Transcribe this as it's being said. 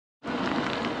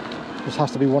This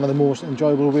has to be one of the most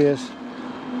enjoyable ways.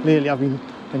 Lately I've been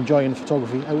enjoying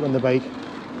photography out on the bike,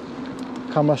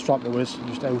 camera strapped to us,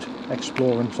 just out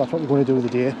exploring. So that's what we're going to do with the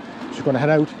day. Just going to head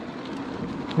out,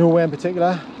 nowhere in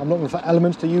particular. I'm looking for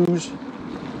elements to use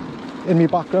in my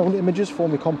background images for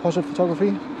my composite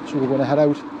photography. So we're going to head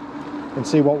out and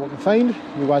see what we can find.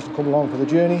 You guys can come along for the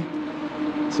journey,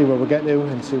 see where we get to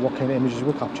and see what kind of images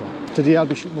we'll capture. Today I'll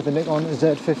be shooting with the Nikon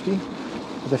Z50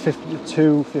 with the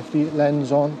 50-50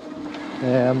 lens on.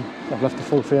 I've left the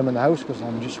full frame in the house because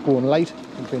I'm just going light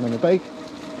and being on the bike,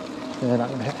 and I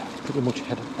can pretty much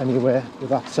head anywhere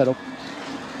with that setup.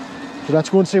 So let's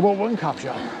go and see what we can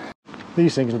capture.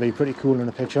 These things will be pretty cool in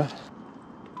a picture.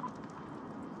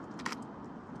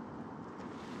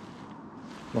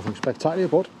 Nothing spectacular,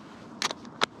 but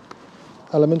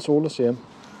elements all the same.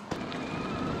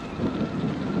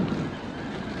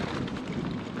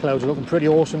 Clouds are looking pretty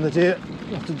awesome today.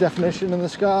 Lots of definition in the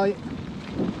sky.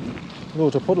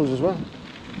 Loads of puddles as well.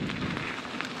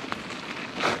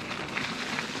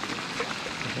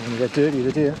 I'm going to get dirty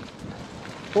today,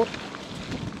 but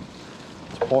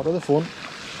it's part of the fun.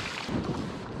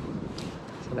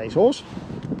 It's a nice horse.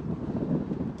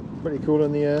 Pretty cool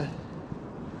in the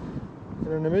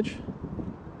in an image.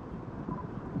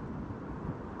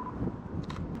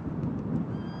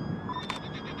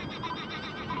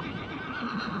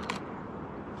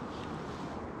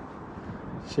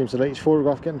 Seems the latest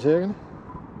photograph getting taken.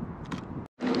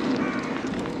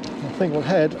 I think we'll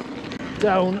head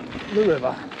down the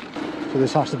river. So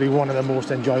this has to be one of the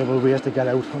most enjoyable ways to get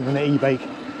out on an e-bike.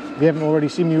 If you haven't already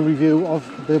seen my review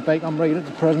of the bike I'm riding at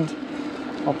the present,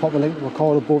 I'll pop a link to a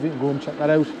card above. You can go and check that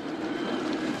out.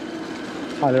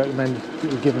 Highly recommend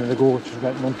people giving it a go. Just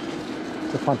get one.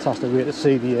 It's a fantastic way to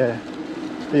see the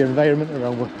environment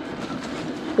around you.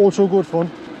 Also good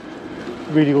fun,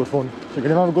 really good fun. So you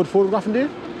can have a good photographing day,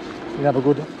 you can have a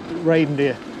good riding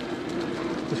day.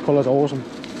 This colour's awesome.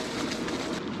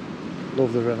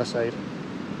 Love the riverside.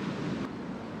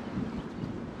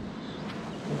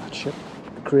 That ship,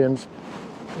 the cranes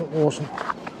look awesome.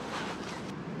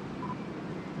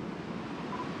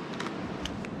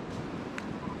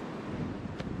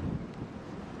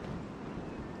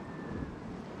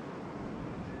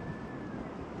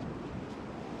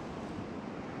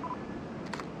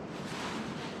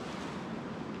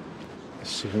 The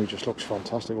scenery just looks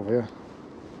fantastic over here.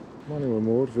 Manual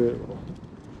mode, vertical.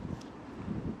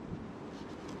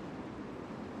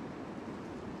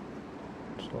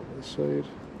 Start with this side.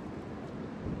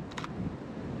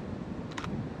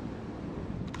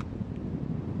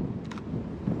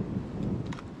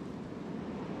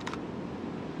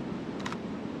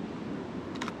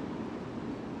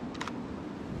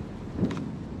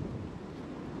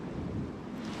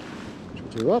 Should we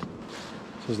do that?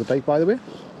 This is the bike, by the way.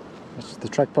 That's the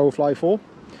Trek Powerfly 4.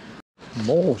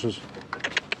 More horses.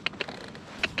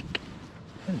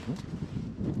 There you go.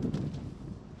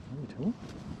 There you go.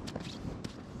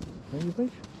 There you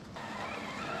bike.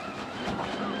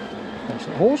 Nice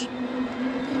little horse.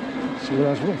 Let's see what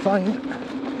else we can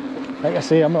find. Like I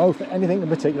say, I'm not out for anything in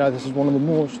particular. This is one of the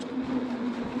most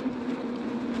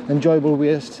enjoyable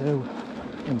ways to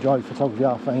enjoy photography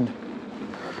I find.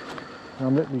 And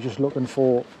I'm literally just looking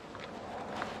for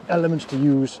elements to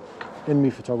use in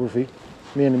my photography,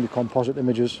 mainly my composite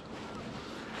images,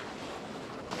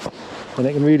 and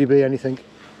it can really be anything,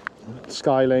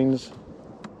 skylines,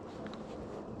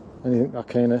 anything that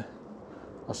kind of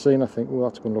I've seen. I think, well,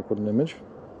 that's going to look good in an image.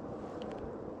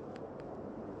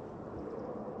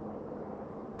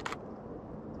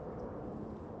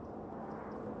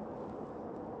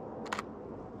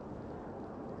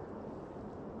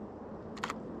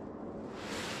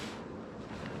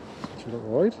 Should look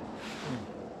right.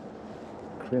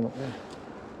 Crane up there.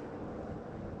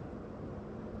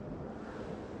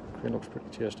 Crane looks pretty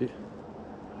tasty.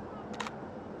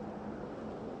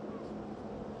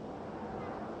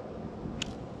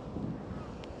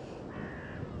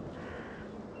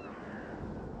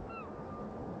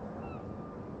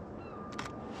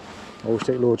 I always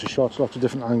take loads of shots, lots of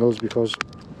different angles, because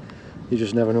you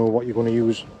just never know what you're going to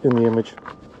use in the image.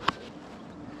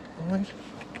 Alright.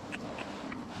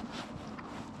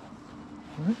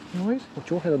 Alright, put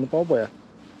your head on the bob wire.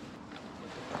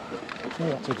 Oh,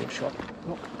 that's a good shot.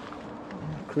 Look,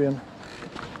 crane.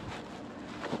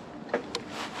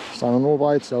 Standing all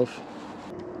by itself.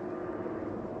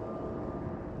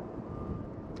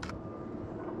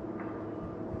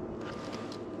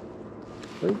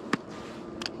 Okay.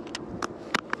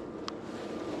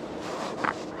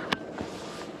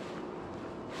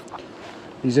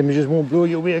 These images won't blow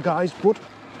you away, guys, but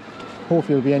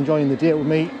hopefully you'll be enjoying the day with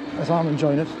me as I'm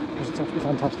enjoying it, because it's absolutely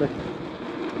fantastic.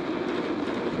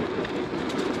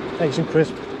 Nice and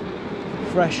crisp,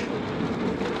 fresh,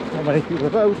 not many people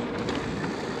about.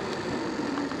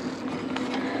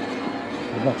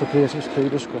 Lots of places to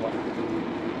discover.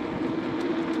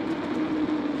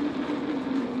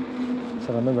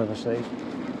 So on the riverside.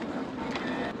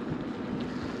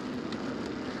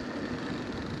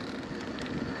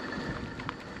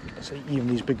 See even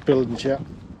these big buildings here.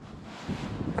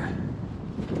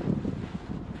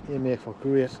 They make for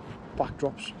great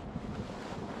backdrops.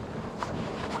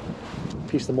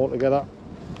 Piece them all together.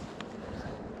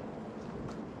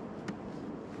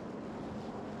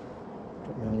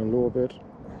 Put me on a lower bit.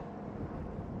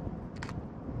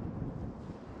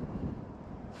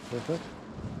 Perfect.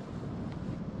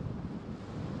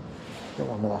 Get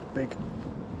one with that big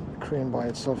crane by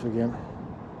itself again.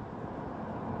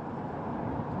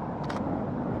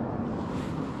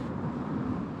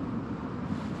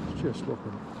 It's just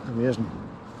looking amazing,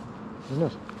 isn't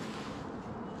it?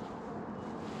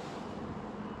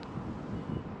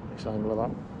 Nice angle of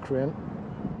that crane.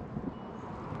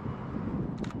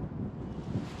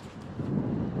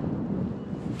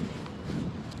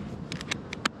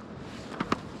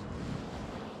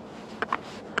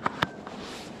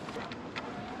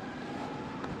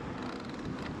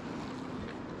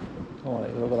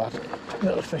 Alright, look at that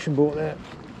little fishing boat there.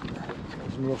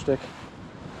 Nice and rustic.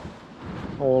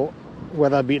 All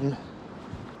weather beaten.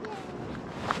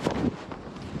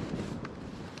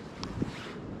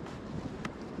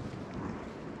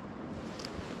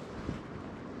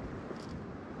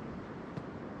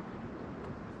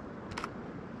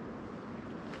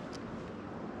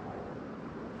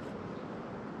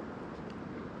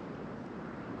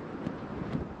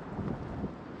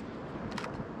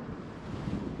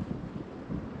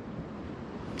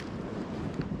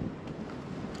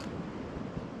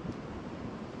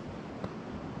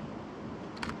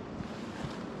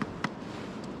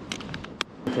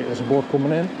 Okay, there's a boat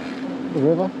coming in the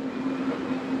river,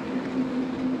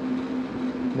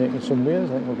 making some waves.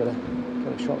 I think we'll get a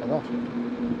shot of that.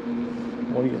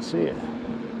 Or you can see it. I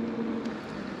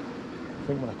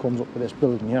think when it comes up with this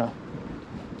building here,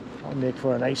 that'll make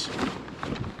for a nice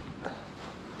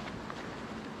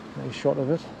shot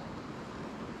of it.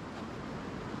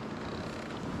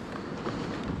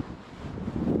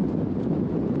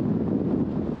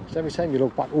 So every time you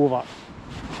look back over,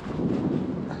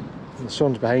 and the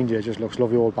sun's behind you, it just looks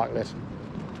lovely all backlit.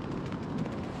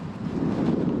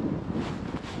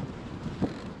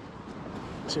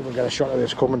 Let's see if we can get a shot of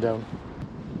this coming down.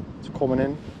 It's coming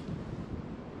in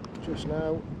just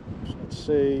now. So let's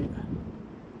see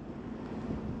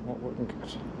what we can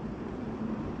get.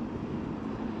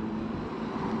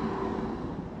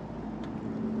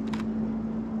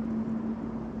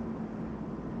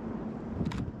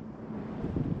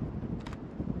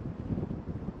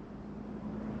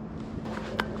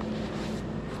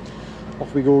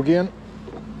 Off we go again.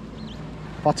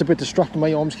 That's a bit distracting,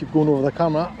 my arms keep going over the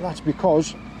camera. That's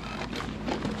because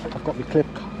I've got my clip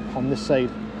on this side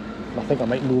and I think I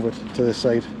might move it to this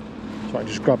side so I can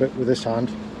just grab it with this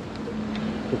hand.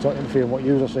 It's not interfering with what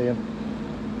you are saying.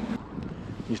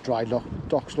 These dry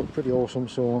docks look pretty awesome,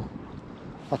 so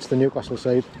that's the Newcastle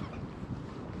side.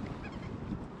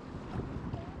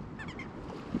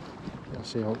 I'll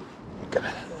see how I get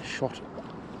a shot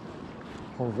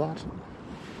of that.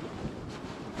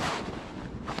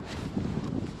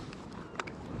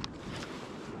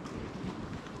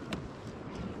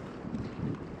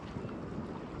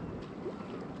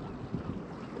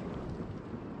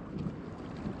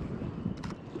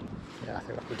 Yeah, I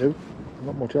think that would do.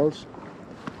 Not much else.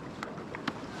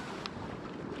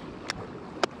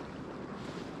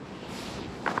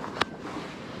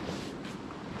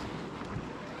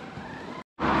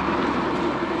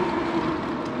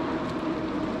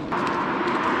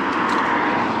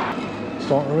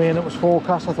 Starting to rain, it was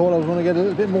forecast. I thought I was going to get a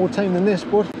little bit more time than this,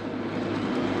 but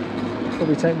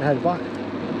probably time to head back.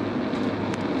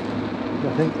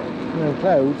 I think the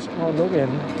clouds are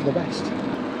looking the best.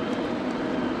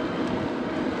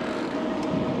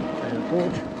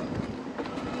 Approach.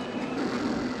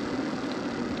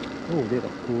 Oh, they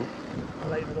look cool. I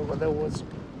like the look of those.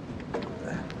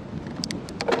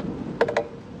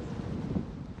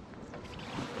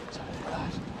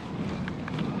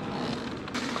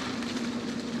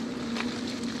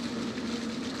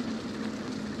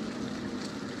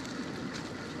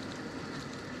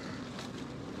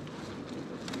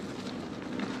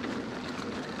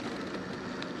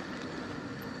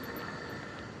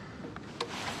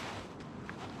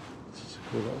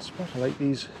 Cool little spot. I like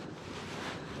these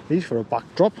for a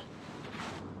backdrop.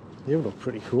 They look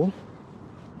pretty cool.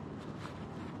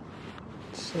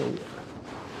 So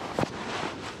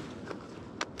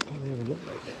What they would look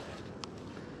like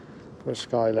for a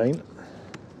skyline.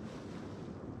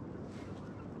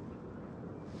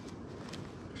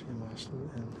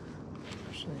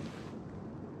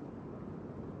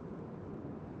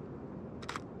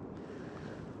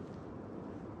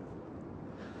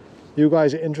 You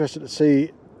guys are interested to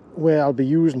see where I'll be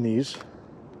using these,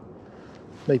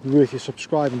 might be worth you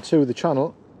subscribing to the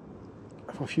channel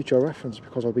for future reference,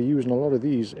 because I'll be using a lot of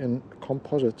these in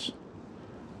composites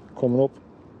coming up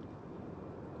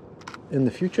in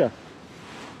the future.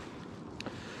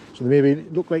 So they maybe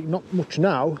look like not much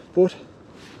now, but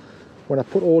when I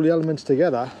put all the elements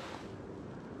together,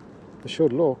 they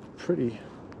should look pretty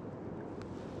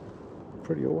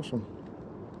awesome.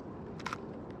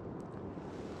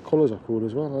 Colours are cool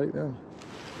as well, I like them.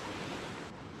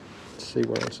 Let's see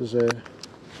what else is there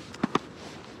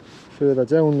further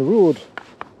down the road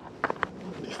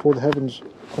before the heavens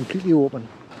completely open.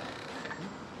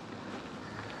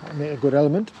 That'll make a good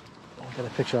element. I'll get a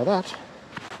picture of that.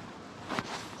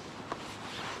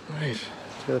 Right,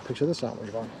 let's get a picture of this out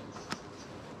we've on.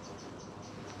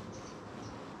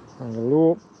 Angle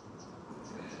low.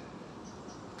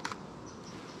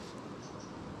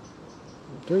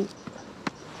 Do.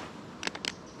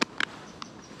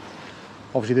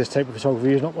 Obviously this type of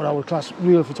photography is not what I would class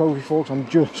real photography, folks. I'm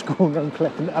just going around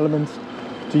collecting elements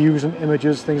to use in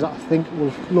images, things that I think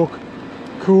will look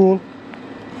cool.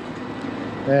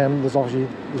 There's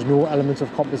no elements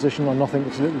of composition or nothing,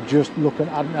 it's literally just looking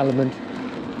at an element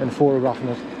and photographing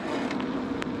it,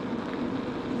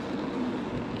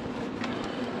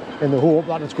 in the hope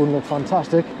that it's going to look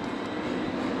fantastic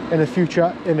in a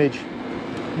future image.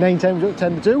 9 times out of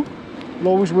 10 to do, will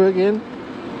always work in.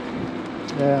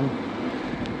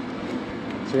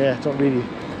 So yeah, it's not really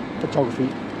photography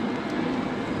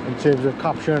in terms of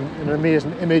capturing an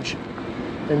amazing image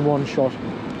in one shot.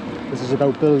 This is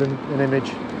about building an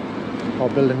image, or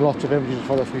building lots of images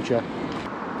for the future.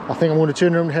 I think I'm going to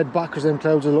turn around and head back because them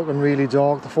clouds are looking really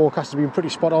dark. The forecast has been pretty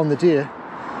spot on the day,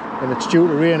 and it's due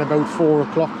to rain about 4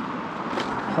 o'clock,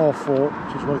 half 4, so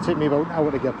it's going to take me about an hour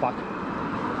to get back.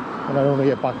 And I only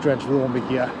get back drenched with all my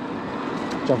gear.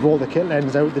 So I've brought the kit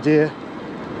lens out the day,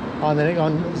 and the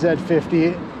Nikon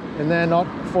Z50, and they're not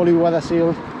fully weather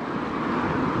sealed,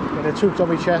 and they're tucked on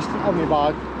my chest, on my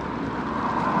bag.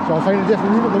 So I'll find a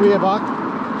different route on the way back,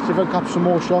 see if I can capture some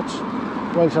more shots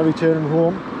whilst I return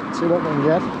home, see what we can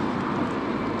get.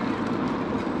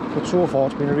 But so far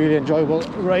it's been a really enjoyable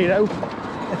ride out,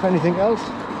 if anything else.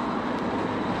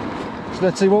 So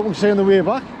let's see what we can see on the way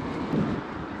back.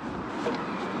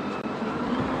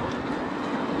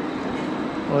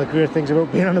 One of the great things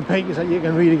about being on a bike is that you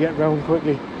can really get round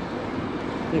quickly.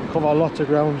 You can cover lots of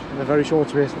ground in a very short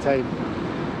space of time.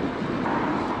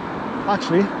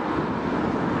 Actually,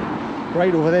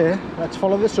 right over there, let's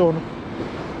follow the sun.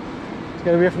 Let's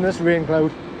get away from this rain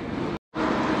cloud.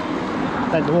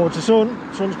 Head towards the sun,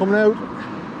 sun's coming out.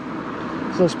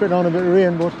 Still spitting on a bit of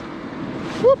rain, but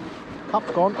whoop,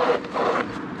 cap's gone.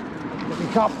 Get my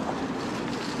cap.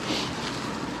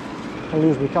 I'll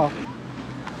lose my cap.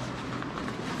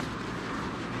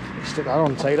 Stick that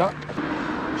on tighter.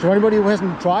 So anybody who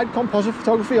hasn't tried composite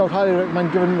photography, I would highly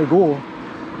recommend giving it a go.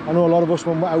 I know a lot of us,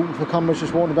 when we're out with the cameras,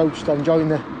 just walking about, just enjoying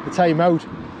the time out,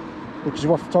 which is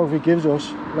what photography gives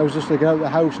us. Allows us to get out of the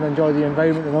house and enjoy the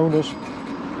environment around us.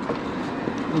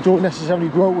 We don't necessarily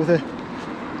go out with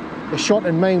a shot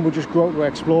in mind, we just go out to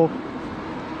explore.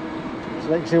 So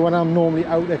like I say, when I'm normally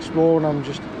out exploring,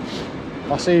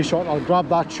 I see a shot, I'll grab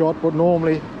that shot, but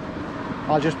normally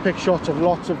I'll just pick shots of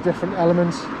lots of different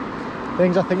elements.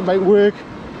 Things I think might work,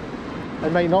 they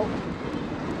might not.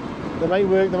 They might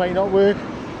work, they might not work.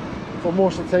 But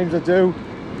most of the times they do.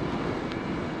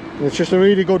 And it's just a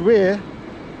really good way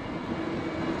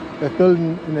of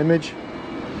building an image,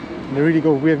 and a really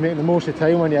good way of making the most of the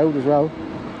time when you're out as well.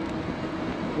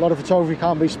 A lot of photography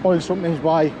can be spoiled sometimes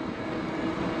by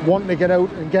wanting to get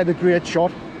out and get a great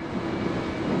shot.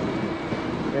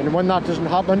 And when that doesn't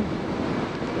happen,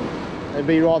 it'd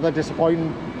be rather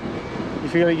disappointing. You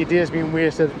feel like your day's been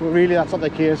wasted, but really that's not the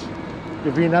case.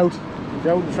 You've been out,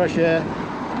 you're out in fresh air,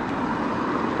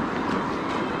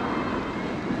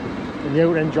 and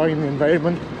you're out enjoying the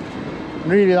environment. And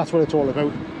really that's what it's all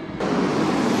about.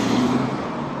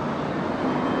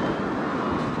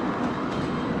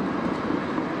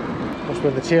 Just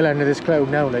with the tail end of this cloud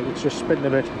now, like it's just spitting a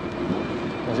bit.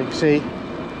 As you can see,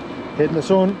 hitting the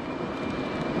sun.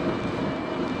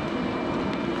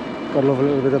 Gotta love a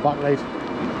little bit of backlight.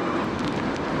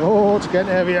 Oh, it's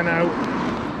getting heavier now.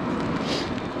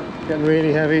 It's getting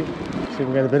really heavy. See if we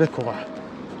can get a bit of cover.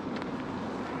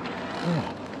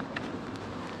 Oh.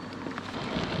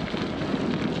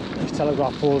 Nice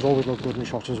telegraph poles always look good in the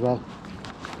shots as well.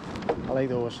 I like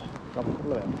those. Grab a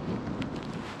couple of them.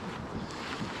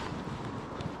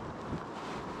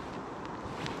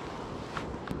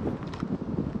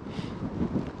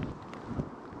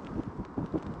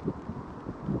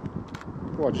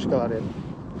 Oh, I just got that in.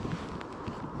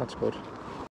 That's good.